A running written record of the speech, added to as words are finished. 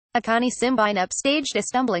Simbine upstaged a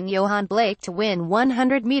stumbling Johan Blake to win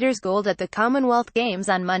 100 meters gold at the Commonwealth Games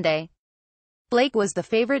on Monday. Blake was the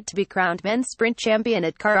favorite to be crowned men's sprint champion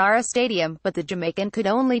at Carrara Stadium, but the Jamaican could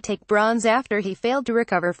only take bronze after he failed to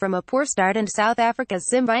recover from a poor start and South Africa's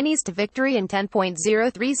Simbine eased to victory in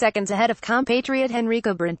 10.03 seconds ahead of compatriot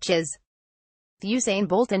Henrico Brinches. Usain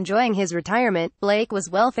Bolt enjoying his retirement, Blake was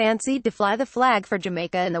well fancied to fly the flag for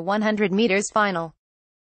Jamaica in the 100 meters final.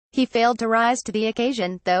 He failed to rise to the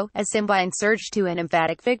occasion, though, as Simbine surged to an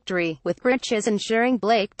emphatic victory, with Brinches ensuring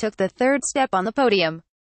Blake took the third step on the podium.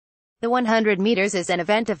 The 100 meters is an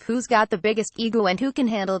event of who's got the biggest ego and who can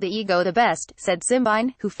handle the ego the best, said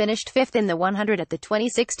Simbine, who finished fifth in the 100 at the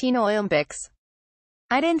 2016 Olympics.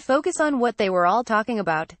 I didn't focus on what they were all talking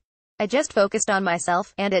about. I just focused on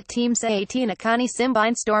myself, and at Team SA18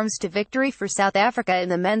 Simbine storms to victory for South Africa in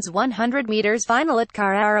the men's 100 meters final at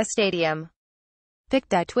Carrara Stadium.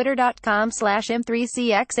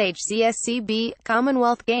 pic.twitter.com/m3cxhcscb,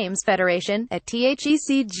 Commonwealth Games Federation, at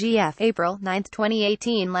THECGF, April 9,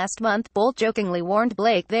 2018. Last month, Bolt jokingly warned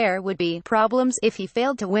Blake there would be problems if he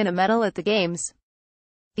failed to win a medal at the Games.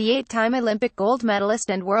 The 8-time Olympic gold medalist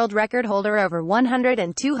and world record holder over 100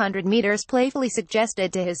 and 200 meters playfully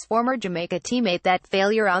suggested to his former Jamaica teammate that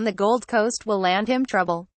failure on the Gold Coast will land him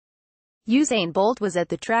trouble. Usain Bolt was at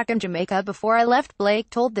the track in Jamaica before I left,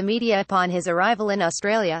 Blake told the media upon his arrival in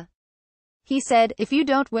Australia. He said, "If you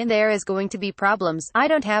don't win there is going to be problems. I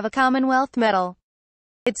don't have a Commonwealth medal.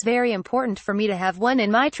 It's very important for me to have one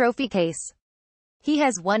in my trophy case. He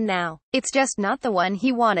has one now. It's just not the one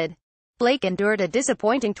he wanted." Blake endured a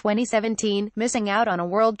disappointing 2017, missing out on a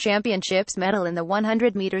World Championships medal in the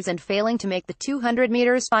 100 meters and failing to make the 200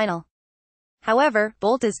 meters final. However,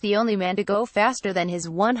 Bolt is the only man to go faster than his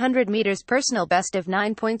 100 meters personal best of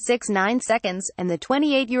 9.69 seconds, and the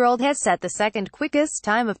 28-year-old has set the second quickest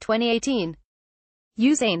time of 2018.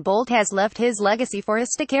 Usain Bolt has left his legacy for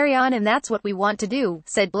us to carry on, and that's what we want to do,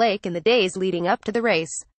 said Blake in the days leading up to the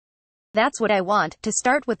race. That's what I want, to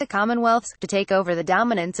start with the Commonwealths, to take over the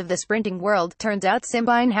dominance of the sprinting world. Turns out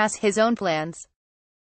Simbine has his own plans.